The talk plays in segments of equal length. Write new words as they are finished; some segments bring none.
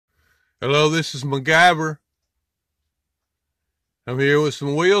Hello, this is MacGyver. I'm here with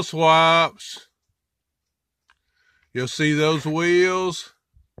some wheel swaps. You'll see those wheels.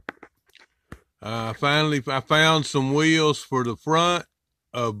 I found some wheels for the front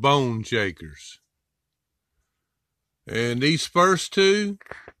of Bone Shakers. And these first two,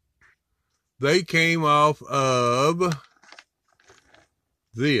 they came off of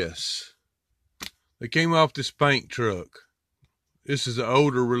this. They came off this paint truck. This is an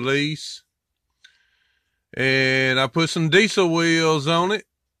older release. And I put some diesel wheels on it.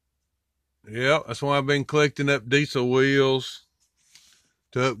 Yep, that's why I've been collecting up diesel wheels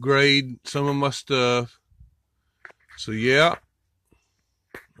to upgrade some of my stuff. So yeah.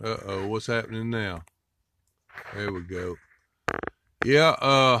 Uh-oh, what's happening now? There we go.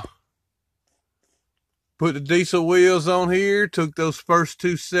 Yeah, put the diesel wheels on here, took those first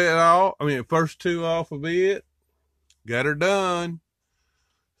two off of it. Got her done.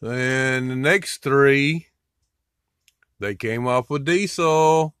 And the next three, they came off with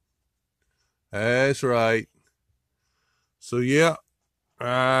diesel. That's right. So yeah,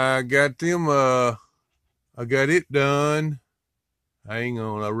 I got them, I got it done. Hang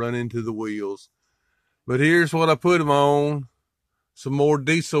on, I run into the wheels. But here's what I put them on. Some more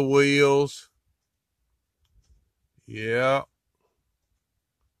diesel wheels. Yeah.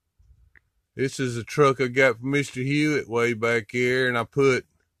 This is a truck I got from Mr. Hewitt way back here, and I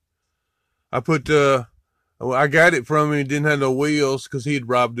got it from him. He didn't have no wheels because he had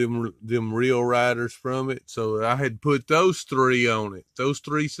robbed them Real Riders from it. So I had put those three on it, those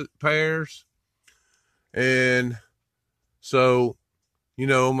three pairs. And so, you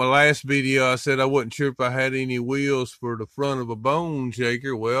know, my last video, I said I wasn't sure if I had any wheels for the front of a Bone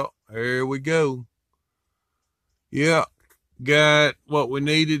Shaker. Well, there we go. Yeah, got what we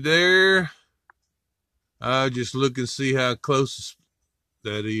needed there. I'll just look and see how close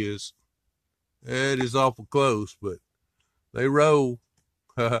that is. That is awful close, but they roll.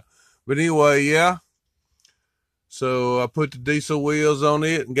 But anyway, yeah. So I put the diesel wheels on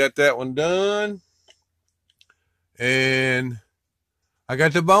it and got that one done. And I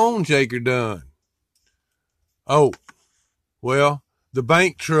got the Bone Shaker done. Oh, well, the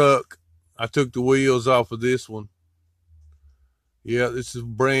bank truck, I took the wheels off of this one. Yeah, this is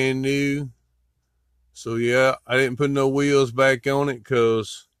brand new. So yeah, I didn't put no wheels back on it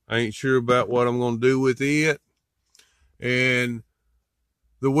because I ain't sure about what I'm going to do with it. And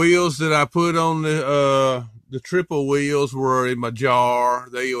the wheels that I put on the triple wheels were in my jar.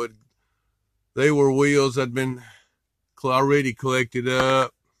 They were wheels I'd been already collected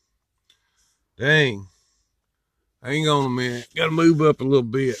up. Dang. Hang on a minute. Got to move up a little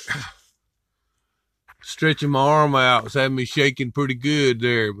bit. Stretching my arm out. It's having me shaking pretty good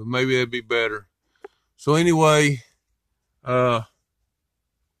there, but maybe that'd be better. So anyway, that's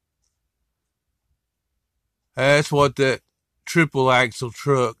what that triple axle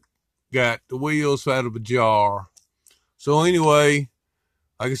truck got, the wheels out of a jar. So anyway,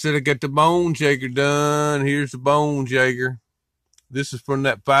 like I said, I got the Bone Shaker done. Here's the Bone Shaker. This is from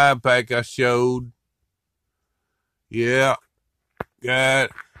that 5-pack I showed. Yeah, got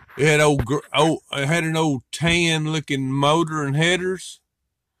it. Had an old tan looking motor and headers.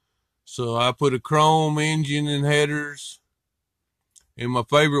 So I put a chrome engine and headers and my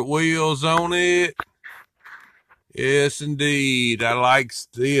favorite wheels on it. Yes, indeed. I like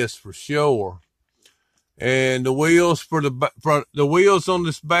this for sure. And the wheels for the wheels on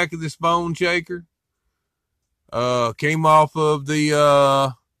this back of this Bone Shaker came off of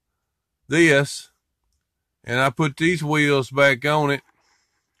the this, and I put these wheels back on it.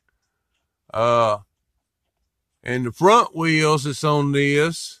 And the front wheels that's on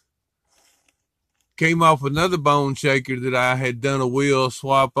this came off another Bone Shaker that I had done a wheel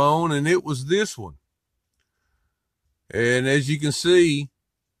swap on, and it was this one. And as you can see,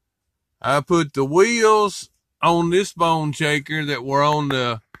 I put the wheels on this Bone Shaker that were on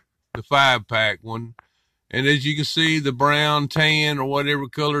the 5-pack one. And as you can see, the brown, tan, or whatever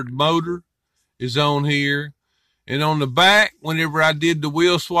colored motor is on here. And on the back, whenever I did the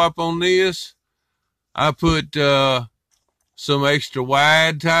wheel swap on this, I put some extra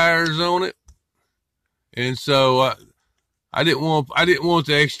wide tires on it. And so I didn't want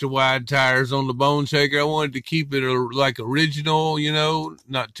the extra wide tires on the Bone Shaker. I wanted to keep it like original, you know,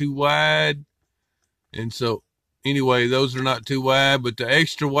 not too wide. And so anyway, those are not too wide, but the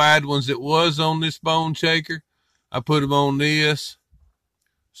extra wide ones that was on this Bone Shaker, I put them on this.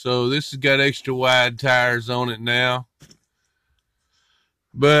 So this has got extra wide tires on it now.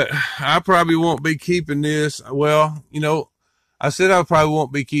 But I probably won't be keeping this. Well, you know, I said I probably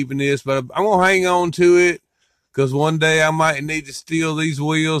won't be keeping this, but I'm going to hang on to it because one day I might need to steal these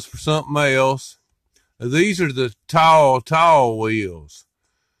wheels for something else. Now, these are the tall wheels.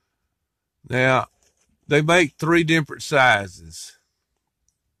 Now, they make 3 different sizes.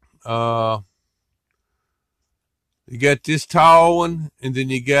 You got this tall one, and then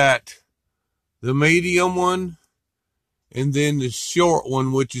you got the medium one, and then the short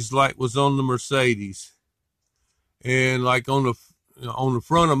one, which is like was on the Mercedes. And like on the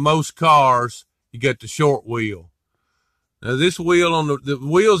front of most cars, you got the short wheel. Now this wheel on the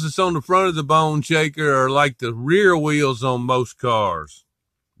wheels that's on the front of the Bone Shaker are like the rear wheels on most cars,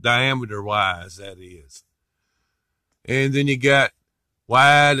 diameter wise, that is. And then you got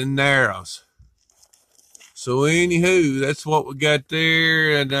wide and narrows. So anywho, that's what we got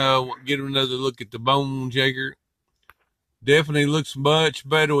there, and get another look at the Bone Shaker. Definitely looks much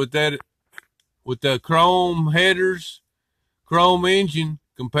better with that, with the chrome headers, chrome engine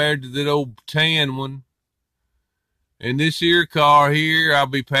compared to that old tan one. And this here car here, I'll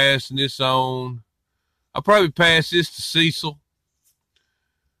be passing this on. I'll probably pass this to Cecil.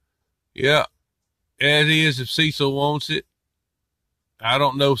 Yeah, as is if Cecil wants it. I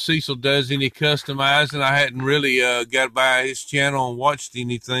don't know if Cecil does any customizing. I hadn't really got by his channel and watched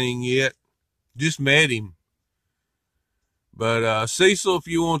anything yet. Just met him. But Cecil, if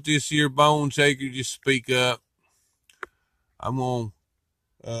you want this here Bone Shaker, just speak up. I'm going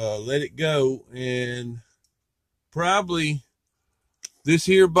to let it go. And probably this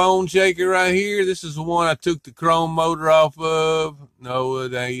here Bone Shaker right here, this is the one I took the chrome motor off of. No,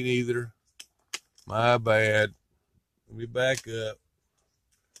 it ain't either. My bad. Let me back up.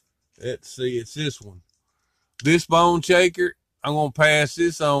 Let's see, it's this one. This Bone Shaker, I'm going to pass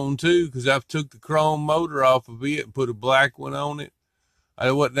this on too, because I've took the chrome motor off of it and put a black one on it.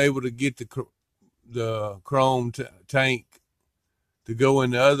 I wasn't able to get the chrome tank to go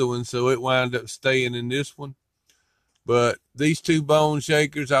in the other one, so it wound up staying in this one. But these 2 Bone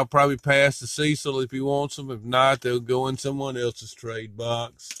Shakers, I'll probably pass to Cecil if he wants them. If not, they'll go in someone else's trade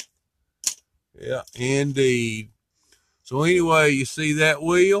box. Yeah, indeed. So anyway, you see that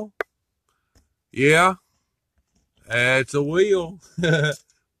wheel? Yeah, that's a wheel.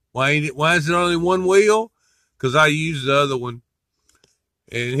 Why is it only one wheel? Because I used the other one.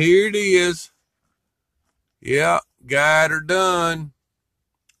 And here it is. Yeah, got her done.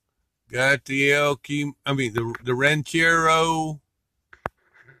 Got the the Ranchero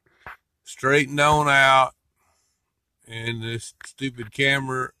straightened on out. And this stupid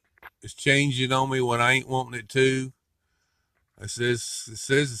camera is changing on me when I ain't wanting it to. It says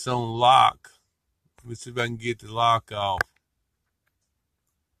it's on lock. Let me see if I can get the lock off.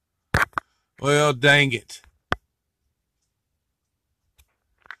 Well, dang it.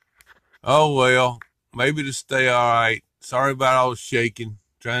 Oh well, maybe to stay all right. Sorry about all the shaking.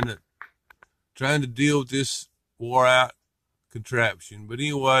 Trying to deal with this wore out contraption. But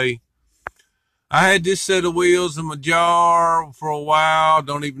anyway, I had this set of wheels in my jar for a while.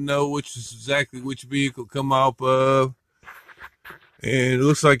 Don't even know exactly which vehicle come off of. And it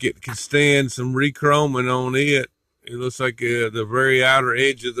looks like it can stand some rechroming on it. It looks like the very outer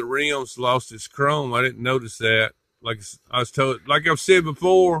edge of the rims lost its chrome. I didn't notice that. Like I was told, like I've said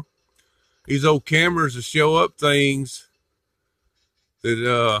before, these old cameras will show up things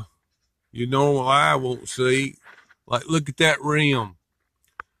that your normal eye won't see. Like, look at that rim.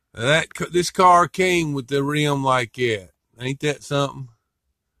 This car came with the rim like that. Ain't that something?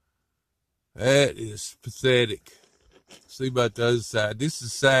 That is pathetic. See about the other side. This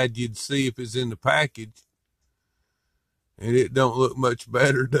is the side you'd see if it's in the package. And it don't look much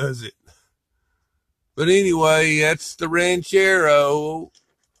better, does it? But anyway, that's the Ranchero.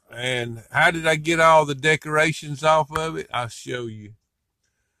 And how did I get all the decorations off of it? I'll show you.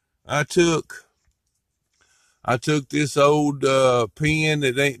 I took this old pen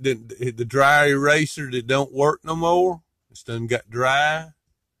that ain't the dry eraser that don't work no more. It's done got dry.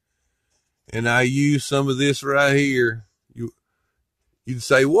 And I used some of this right here. You'd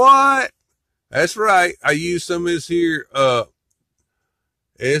say, what? That's right. I used some of this here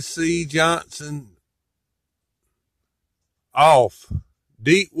SC Johnson off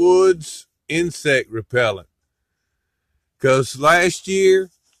Deep Woods insect repellent. Because last year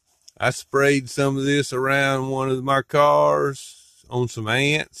I sprayed some of this around one of my cars on some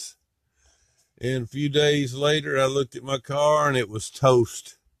ants. And a few days later, I looked at my car and it was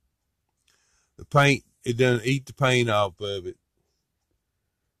toast. The paint, it doesn't eat the paint off of it.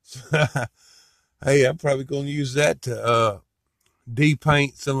 So, hey, I'm probably going to use that to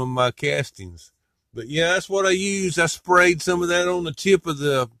de-paint some of my castings. But yeah, that's what I used. I sprayed some of that on the tip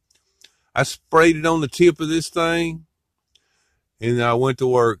of I sprayed it on the tip of this thing. and I went to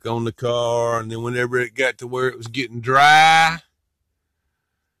work on the car. And then whenever it got to where it was getting dry,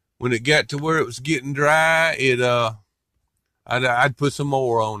 I'd put some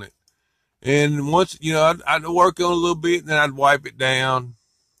more on it. And once, I'd work on a little bit, and then I'd wipe it down.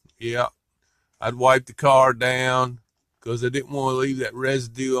 Yeah, I'd wipe the car down because I didn't want to leave that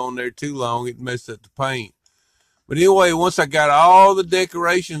residue on there too long. It messed up the paint. But anyway, once I got all the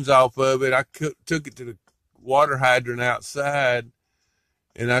decorations off of it, I took it to the water hydrant outside,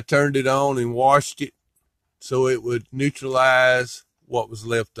 and I turned it on and washed it so it would neutralize what was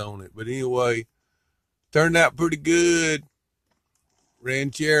left on it. But anyway, turned out pretty good.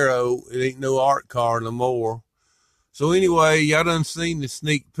 Ranchero, it ain't no art car no more. So anyway, y'all done seen the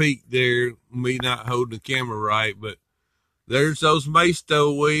sneak peek there, me not holding the camera right, but there's those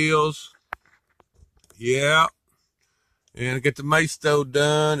Maisto wheels. Yeah. And I got the Maisto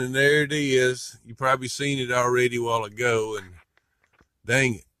done, and there it is. You probably seen it already a while ago, and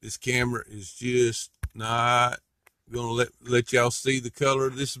dang it, this camera is just not gonna let y'all see the color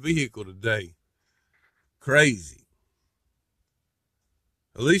of this vehicle today. Crazy.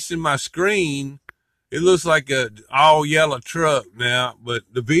 At least in my screen, it looks like a all yellow truck now, but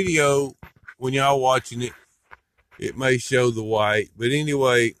the video, when y'all watching it, it may show the white. But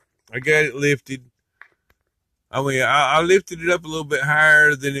anyway, I got it lifted. I mean, I lifted it up a little bit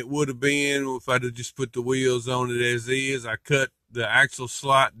higher than it would have been if I'd have just put the wheels on it as is. I cut the axle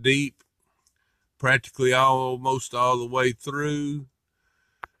slot deep, practically almost all the way through.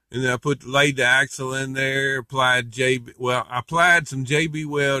 And then I laid the axle in there, I applied some JB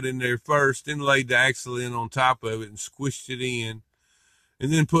Weld in there first, then laid the axle in on top of it and squished it in.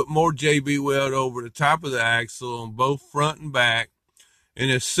 And then put more JB Weld over the top of the axle on both front and back. And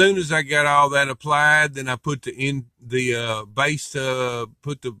as soon as I got all that applied, then I put put the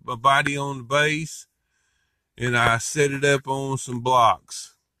body on the base, and I set it up on some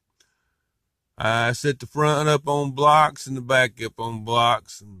blocks. I set the front up on blocks and the back up on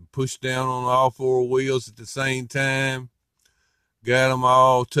blocks, and pushed down on all four wheels at the same time. Got them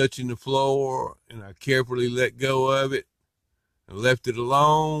all touching the floor, and I carefully let go of it and left it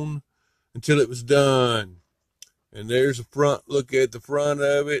alone until it was done. And there's a front look at the front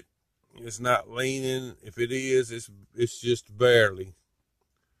of it. It's not leaning. If it is, it's just barely.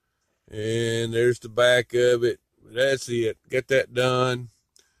 And there's the back of it. That's it. Got that done.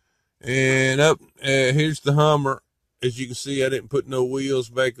 And here's the Hummer. As you can see, I didn't put no wheels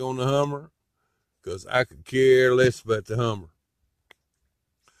back on the Hummer because I could care less about the Hummer.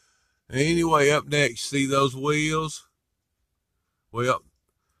 Anyway, up next, see those wheels? Well,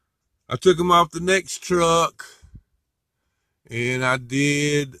 I took them off the next truck, and I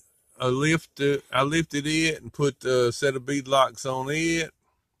lifted it and put a set of bead locks on it,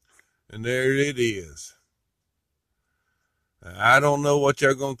 and there it is. I don't know what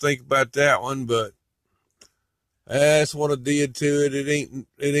y'all gonna think about that one, but that's what I did to it. It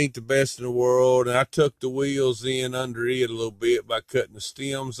ain't the best in the world. And I tucked the wheels in under it a little bit by cutting the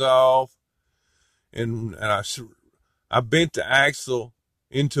stems off, and I bent the axle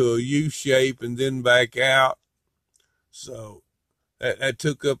into a U shape and then back out. So that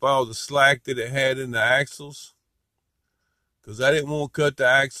took up all the slack that it had in the axles, because I didn't want to cut the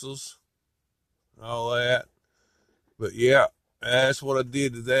axles and all that. But yeah, that's what I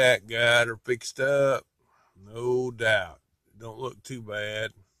did to that. Got her fixed up, no doubt. Don't look too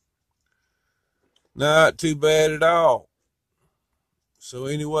bad. Not too bad at all. So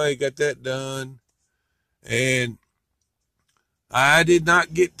anyway, got that done. And I did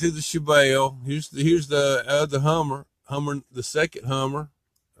not get to the Chevelle. Here's the other Hummer, the second Hummer.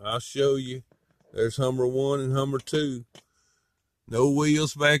 I'll show you. There's Hummer 1 and Hummer 2. No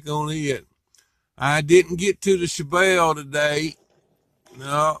wheels back on it. I didn't get to the Chevelle today.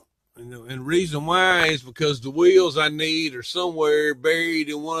 No. And the reason why is because the wheels I need are somewhere buried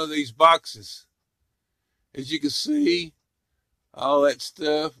in one of these boxes. As you can see, all that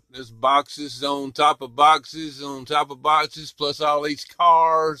stuff, there's boxes on top of boxes on top of boxes, plus all these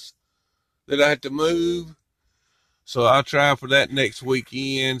cars that I had to move. So I'll try for that next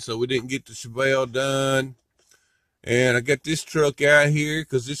weekend. So we didn't get the Chevelle done. And I got this truck out here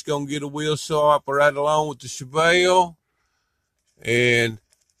because it's going to get a wheel swap right along with the Chevelle. And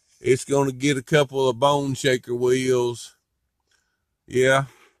it's going to get a couple of bone shaker wheels. Yeah.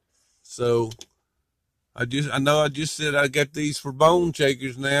 So I know I just said I got these for bone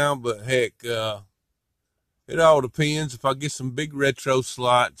shakers now, but heck, it all depends. If I get some big retro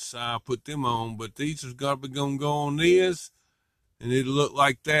slots, I'll put them on. But these are going to go on this, and it'll look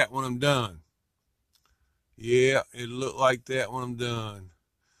like that when I'm done. Yeah, it'll look like that when I'm done.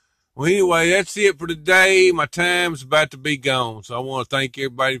 Well, anyway, that's it for today. My time's about to be gone. So I want to thank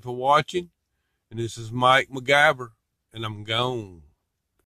everybody for watching. And this is Mike MacGyver, and I'm gone.